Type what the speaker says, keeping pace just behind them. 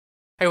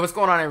Hey, what's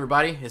going on,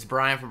 everybody? It's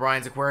Brian from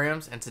Brian's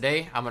Aquariums, and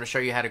today I'm going to show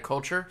you how to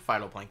culture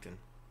phytoplankton.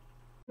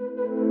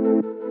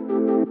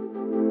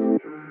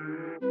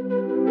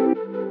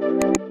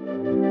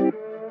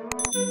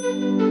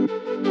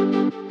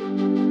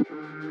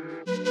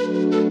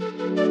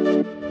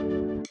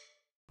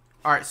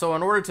 Alright, so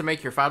in order to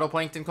make your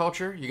phytoplankton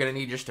culture, you're going to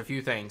need just a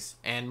few things,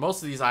 and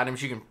most of these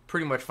items you can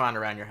pretty much find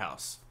around your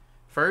house.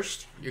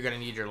 First, you're going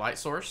to need your light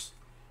source,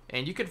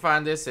 and you can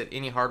find this at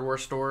any hardware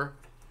store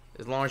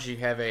as long as you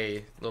have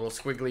a little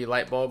squiggly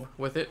light bulb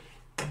with it.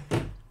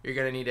 You're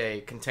going to need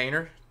a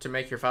container to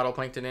make your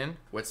phytoplankton in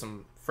with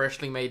some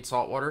freshly made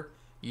salt water.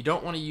 You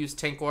don't want to use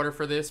tank water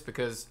for this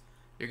because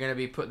you're going to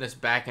be putting this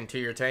back into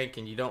your tank,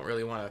 and you don't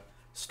really want to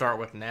start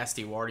with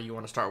nasty water. You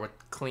want to start with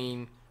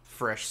clean,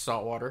 fresh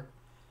salt water.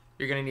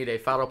 You're going to need a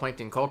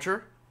phytoplankton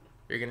culture.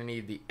 You're going to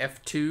need the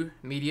F2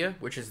 media,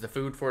 which is the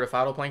food for the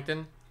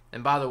phytoplankton.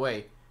 And by the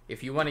way,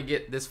 if you want to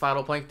get this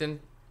phytoplankton,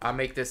 I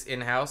make this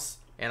in-house,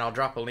 and I'll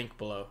drop a link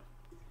below.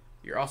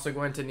 You're also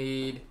going to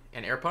need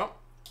an air pump.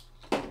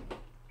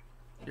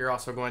 You're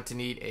also going to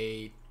need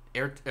a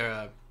air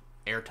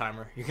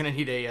timer. You're going to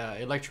need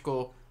a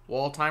electrical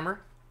wall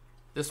timer.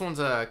 This one's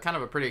kind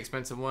of a pretty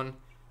expensive one.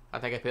 I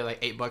think I paid like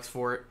 $8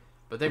 for it,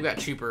 but they've got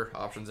cheaper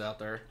options out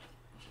there.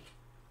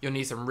 You'll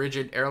need some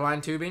rigid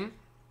airline tubing.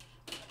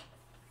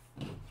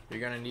 You're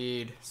going to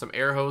need some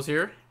air hose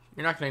here.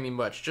 You're not going to need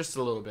much, just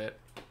a little bit.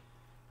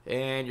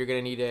 And you're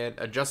going to need an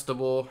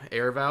adjustable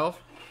air valve.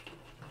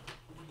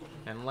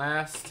 And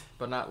last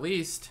but not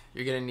least,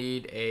 you're going to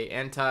need a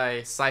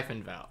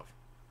anti-siphon valve.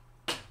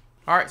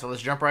 Alright, so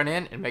let's jump right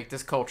in and make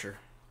this culture.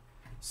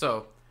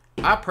 So,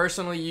 I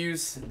personally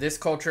use this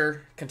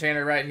culture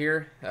container right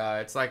here.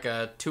 It's like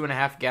a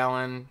 2.5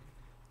 gallon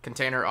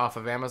container off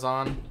of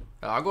Amazon.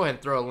 I'll go ahead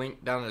and throw a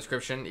link down in the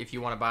description if you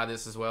want to buy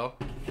this as well.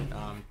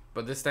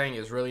 But this thing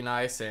is really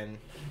nice, and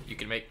you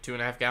can make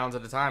 2.5 gallons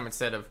at a time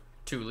instead of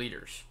 2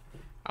 liters.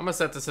 I'm going to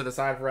set this to the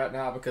side for right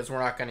now because we're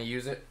not going to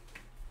use it.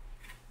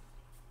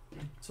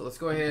 So let's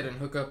go ahead and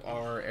hook up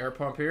our air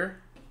pump here.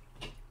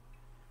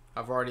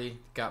 I've already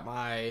got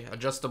my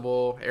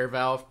adjustable air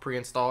valve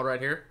pre-installed right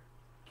here.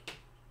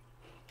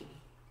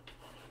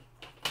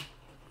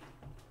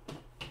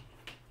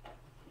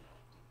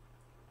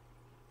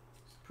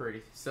 It's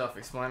pretty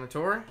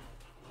self-explanatory.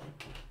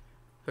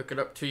 Hook it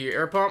up to your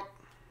air pump.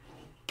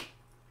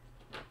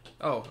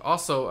 Oh,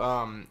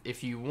 also,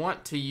 if you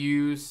want to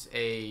use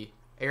a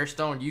air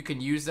stone, you can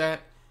use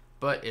that,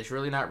 but it's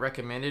really not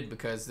recommended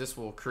because this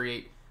will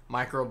create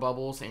micro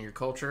bubbles in your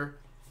culture,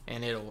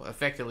 and it'll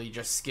effectively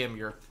just skim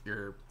your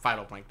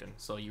phytoplankton,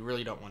 so you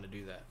really don't want to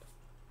do that.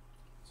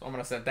 So I'm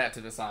going to set that to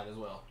the side as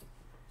well.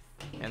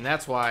 And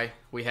that's why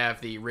we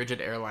have the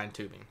rigid airline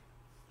tubing.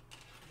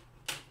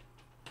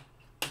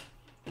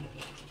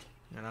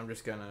 And I'm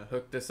just going to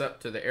hook this up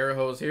to the air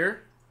hose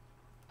here.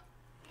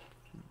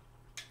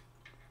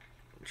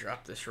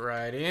 Drop this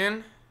right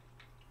in.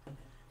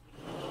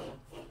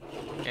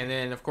 And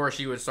then of course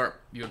you would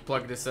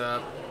plug this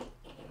up,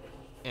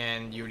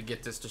 and you would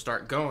get this to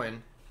start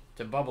going,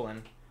 to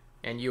bubbling,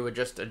 and you would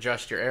just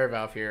adjust your air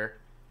valve here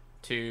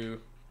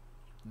to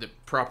the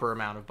proper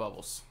amount of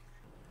bubbles.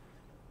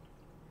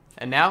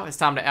 And now it's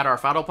time to add our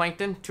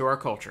phytoplankton to our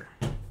culture.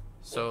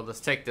 So let's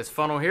take this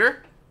funnel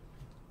here,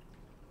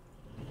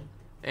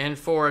 and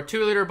for a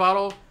 2-liter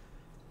bottle,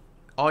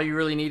 all you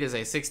really need is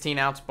a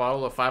 16-ounce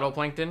bottle of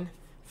phytoplankton.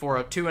 For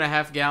a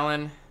 2.5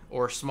 gallon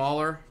or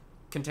smaller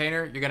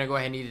container, you're going to go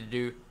ahead and need to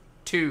do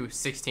 2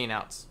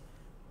 16-ounce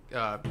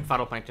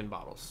phytoplankton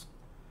bottles.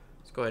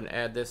 Let's go ahead and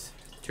add this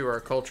to our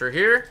culture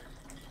here.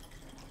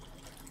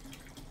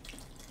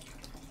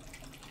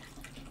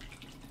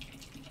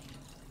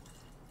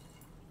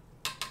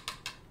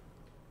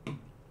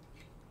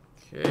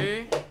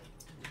 Okay.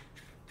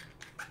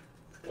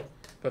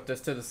 Put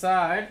this to the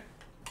side.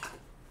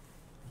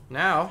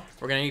 Now,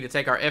 we're going to need to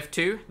take our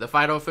F2, the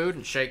phyto food,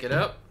 and shake it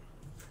up.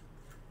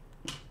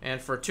 And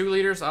for 2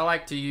 liters, I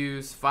like to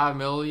use 5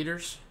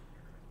 milliliters.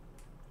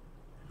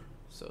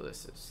 So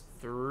this is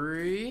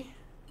 3.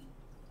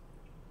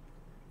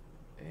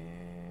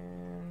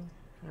 And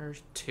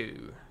there's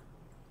 2.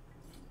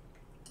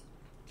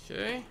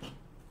 Okay.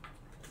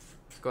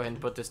 Let's go ahead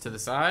and put this to the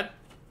side.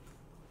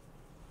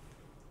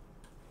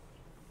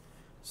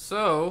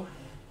 So,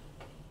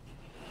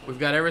 we've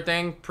got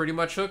everything pretty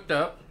much hooked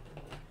up.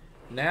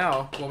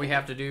 Now, what we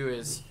have to do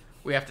is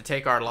we have to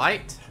take our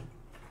light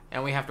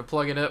and we have to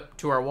plug it up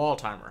to our wall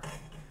timer.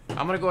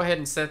 I'm going to go ahead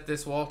and set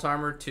this wall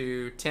timer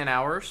to 10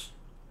 hours.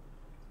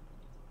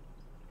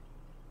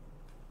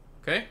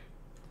 Okay.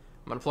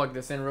 I'm going to plug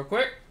this in real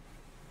quick.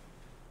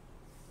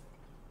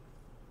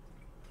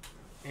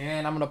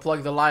 And I'm going to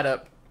plug the light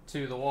up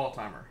to the wall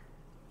timer.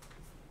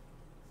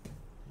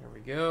 There we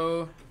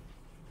go.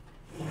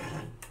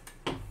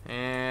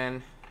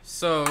 And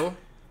so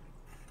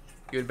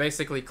you would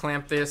basically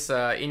clamp this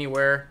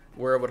anywhere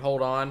where it would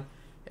hold on,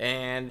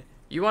 and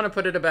you want to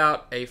put it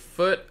about a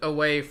foot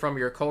away from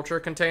your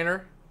culture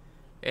container,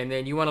 and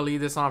then you want to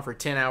leave this on for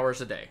 10 hours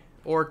a day,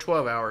 or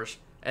 12 hours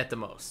at the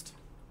most.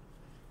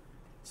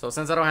 So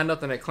since I don't have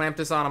nothing to clamp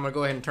this on, I'm going to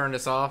go ahead and turn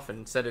this off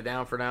and set it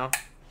down for now.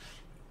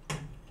 I'll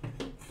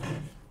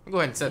go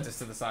ahead and set this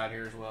to the side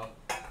here as well.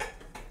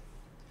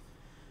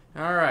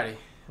 Alrighty,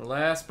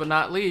 last but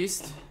not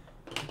least,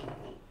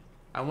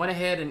 I went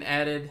ahead and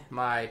added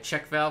my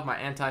check valve, my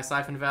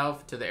anti-siphon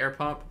valve, to the air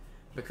pump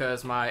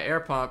because my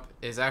air pump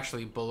is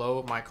actually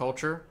below my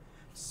culture.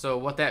 So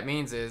what that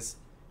means is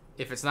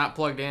if it's not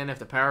plugged in, if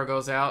the power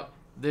goes out,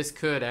 this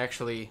could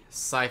actually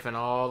siphon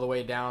all the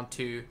way down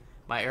to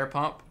my air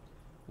pump,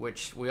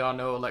 which we all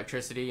know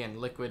electricity and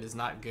liquid is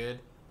not good.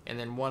 And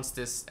then once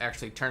this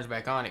actually turns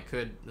back on, it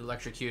could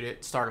electrocute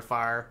it, start a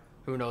fire,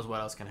 who knows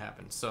what else can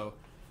happen. So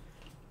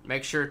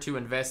make sure to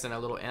invest in a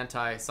little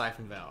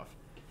anti-siphon valve.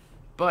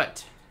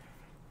 But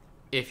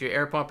if your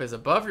air pump is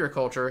above your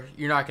culture,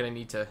 you're not going to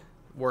need to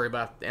worry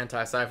about the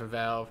anti-siphon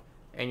valve,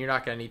 and you're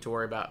not going to need to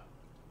worry about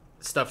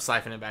stuff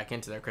siphoning back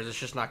into there because it's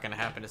just not going to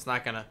happen. It's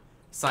not going to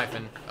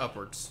siphon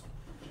upwards.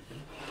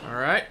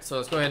 Alright, so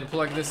let's go ahead and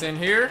plug this in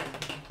here.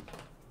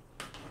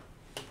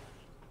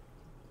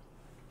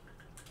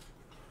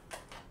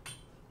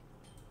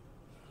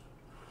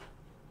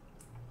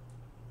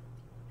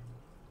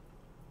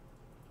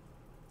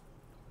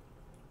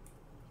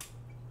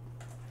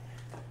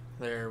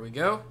 There we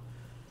go.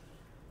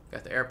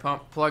 Got the air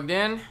pump plugged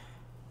in.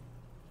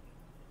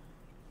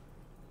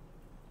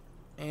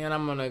 And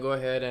I'm going to go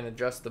ahead and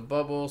adjust the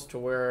bubbles to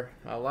where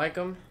I like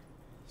them.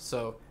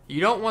 So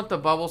you don't want the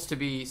bubbles to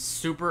be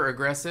super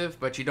aggressive,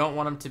 but you don't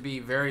want them to be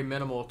very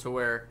minimal to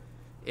where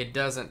it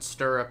doesn't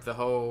stir up the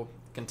whole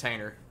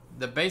container.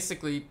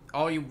 Basically,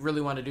 all you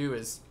really want to do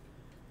is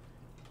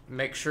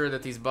make sure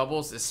that these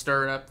bubbles is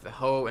stirring up the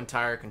whole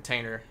entire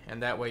container,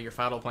 and that way your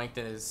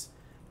phytoplankton is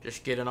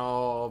just getting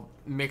all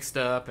mixed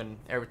up and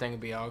everything will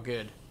be all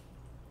good.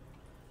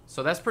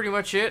 So that's pretty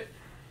much it.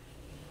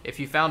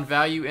 If you found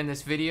value in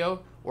this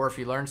video, or if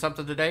you learned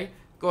something today,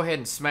 go ahead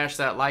and smash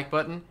that like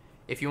button.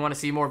 If you want to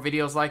see more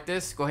videos like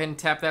this, go ahead and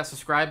tap that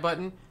subscribe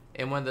button,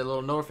 and when the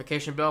little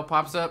notification bell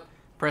pops up,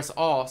 press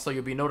all so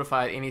you'll be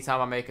notified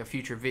anytime I make a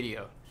future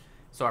video.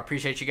 So I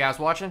appreciate you guys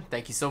watching.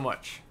 Thank you so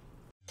much.